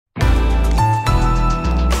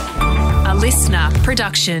listener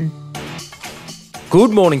production. Good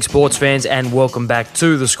morning, sports fans, and welcome back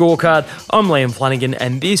to The Scorecard. I'm Liam Flanagan,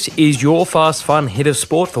 and this is your fast, fun hit of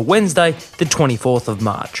sport for Wednesday, the 24th of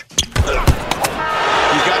March. He's got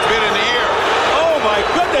bit in the ear. Oh, my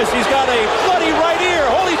goodness, he's got a bloody right ear.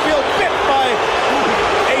 Holyfield bit by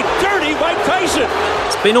a dirty Mike Tyson.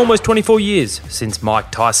 It's been almost 24 years since Mike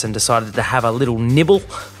Tyson decided to have a little nibble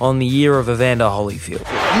on the ear of Evander Holyfield.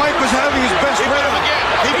 Mike was having his best round.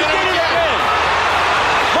 He did it again.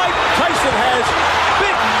 Mike Tyson has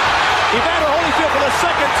bitten Evander Holyfield for the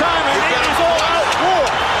second time, and it is all out war.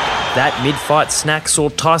 That mid-fight snack saw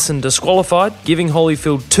Tyson disqualified, giving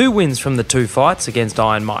Holyfield 2 wins from the 2 fights against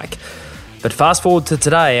Iron Mike. But fast forward to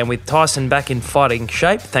today, and with Tyson back in fighting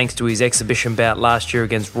shape thanks to his exhibition bout last year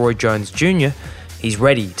against Roy Jones Jr., he's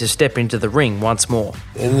ready to step into the ring once more.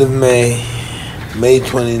 End of May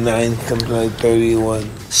 29th, something like 31.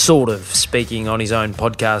 Sort of speaking on his own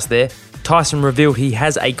podcast there, Tyson revealed he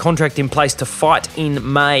has a contract in place to fight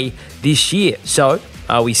in May this year. So,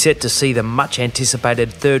 are we set to see the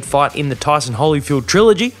much-anticipated third fight in the Tyson-Holyfield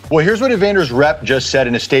trilogy? Well, here's what Evander's rep just said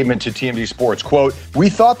in a statement to TMZ Sports. Quote, "We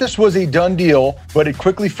thought this was a done deal, but it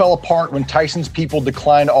quickly fell apart when Tyson's people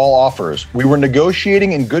declined all offers. We were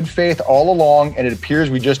negotiating in good faith all along, and it appears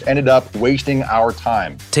we just ended up wasting our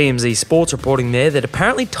time." TMZ Sports reporting there that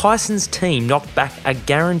apparently Tyson's team knocked back a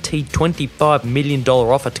guaranteed $25 million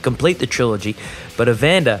offer to complete the trilogy, but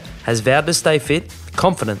Evander has vowed to stay fit,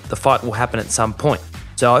 confident the fight will happen at some point.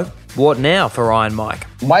 So, what now for Iron Mike?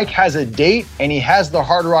 Mike has a date, and he has the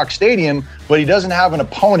Hard Rock Stadium, but he doesn't have an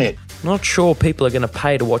opponent. Not sure people are going to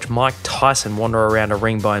pay to watch Mike Tyson wander around a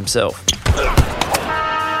ring by himself.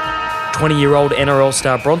 20-year-old NRL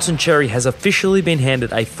star Bronson Xerri has officially been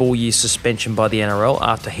handed a 4-year suspension by the NRL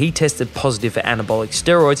after he tested positive for anabolic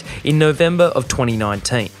steroids in November of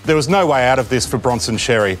 2019. There was no way out of this for Bronson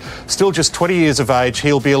Xerri. Still just 20 years of age,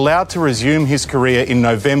 he'll be allowed to resume his career in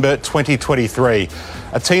November 2023.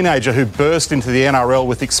 A teenager who burst into the NRL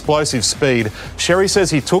with explosive speed, Xerri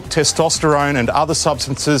says he took testosterone and other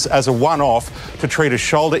substances as a one-off to treat a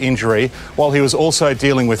shoulder injury while he was also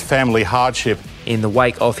dealing with family hardship. In the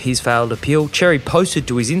wake of his failed appeal, Xerri posted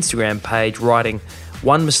to his Instagram page writing,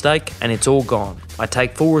 "One mistake and it's all gone. I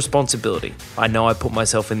take full responsibility. I know I put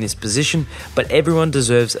myself in this position, but everyone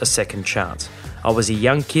deserves a second chance. I was a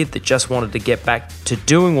young kid that just wanted to get back to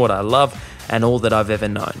doing what I love and all that I've ever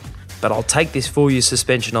known. But I'll take this 4-year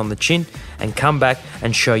suspension on the chin and come back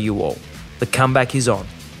and show you all. The comeback is on,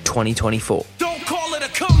 2024. Don't call it a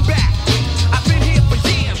comeback. I've been here for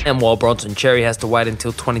years. And while Bronson Xerri has to wait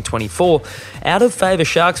until 2024, out of favour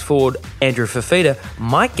Sharks forward Andrew Fifita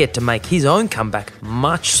might get to make his own comeback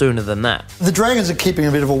much sooner than that. The Dragons are keeping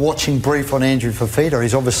a bit of a watching brief on Andrew Fifita.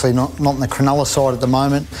 He's obviously not on the Cronulla side at the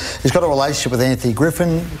moment. He's got a relationship with Anthony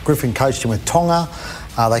Griffin. Griffin coached him with Tonga.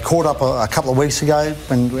 They caught up a couple of weeks ago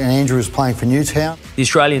when Andrew was playing for Newtown. The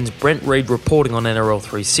Australian's Brent Reid reporting on NRL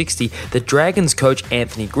 360 that Dragons coach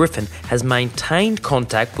Anthony Griffin has maintained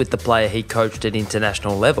contact with the player he coached at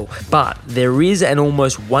international level, but there is an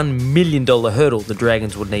almost $1 million hurdle the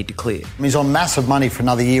Dragons would need to clear. He's on massive money for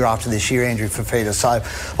another year after this year, Andrew Fifita, so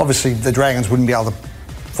obviously the Dragons wouldn't be able to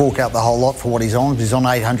fork out the whole lot for what he's on. He's on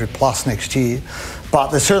 800 plus next year. But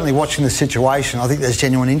they're certainly watching the situation. I think there's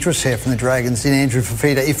genuine interest here from the Dragons in Andrew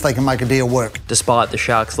Fifita if they can make a deal work. Despite the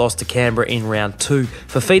Sharks' loss to Canberra in round 2,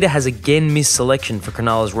 Fifita has again missed selection for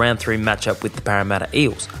Cronulla's round 3 matchup with the Parramatta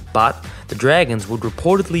Eels. But the Dragons would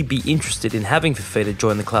reportedly be interested in having Fifita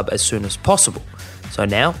join the club as soon as possible. So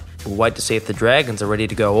now, we'll wait to see if the Dragons are ready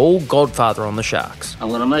to go all Godfather on the Sharks. I'm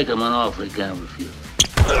going to make him an offer he can't refuse.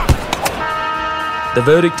 The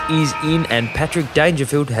verdict is in and Patrick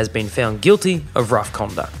Dangerfield has been found guilty of rough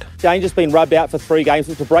conduct. Danger's been rubbed out for 3 games.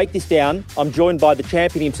 To break this down, I'm joined by the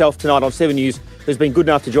champion himself tonight on 7 News, who's been good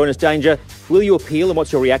enough to join us. Danger, will you appeal and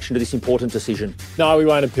what's your reaction to this important decision? No, we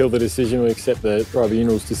won't appeal the decision. We accept the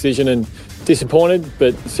tribunal's decision and disappointed,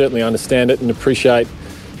 but certainly understand it and appreciate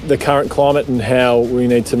the current climate and how we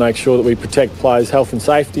need to make sure that we protect players' health and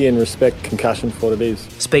safety and respect concussion for what it is.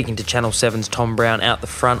 Speaking to Channel 7's Tom Brown out the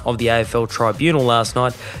front of the AFL tribunal last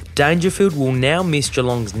night, Dangerfield will now miss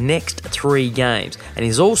Geelong's next 3 games and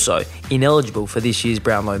is also ineligible for this year's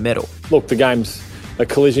Brownlow medal. Look, the game's a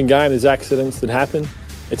collision game. There's accidents that happen.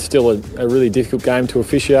 It's still a really difficult game to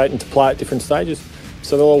officiate and to play at different stages.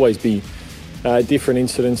 So there'll always be different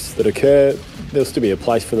incidents that occur. There'll still be a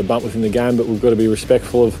place for the bump within the game, but we've got to be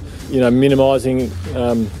respectful of, minimising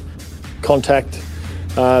contact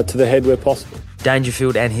to the head where possible.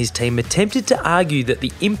 Dangerfield and his team attempted to argue that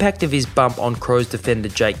the impact of his bump on Crows defender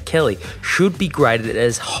Jake Kelly should be graded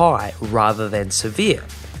as high rather than severe,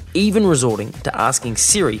 even resorting to asking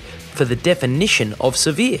Siri for the definition of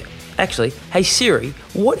severe. Actually, hey Siri,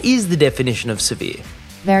 what is the definition of severe?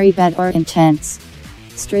 Very bad or intense.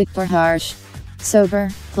 Strict or harsh. Sober,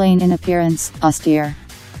 plain in appearance, austere.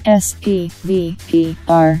 SEVERE.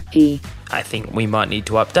 I think we might need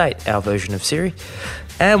to update our version of Siri.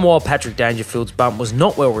 And while Patrick Dangerfield's bump was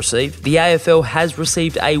not well received, the AFL has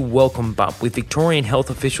received a welcome bump, with Victorian health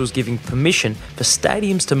officials giving permission for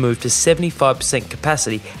stadiums to move to 75%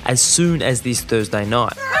 capacity as soon as this Thursday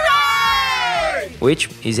night. Hooray! Which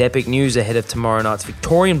is epic news ahead of tomorrow night's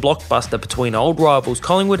Victorian blockbuster between old rivals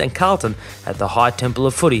Collingwood and Carlton at the High Temple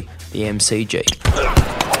of Footy, the MCG.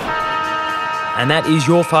 And that is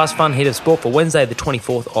your Fast Fun Hit of Sport for Wednesday the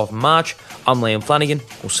 24th of March. I'm Liam Flanagan.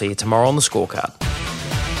 We'll see you tomorrow on the scorecard.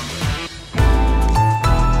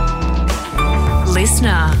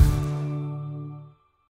 Listener.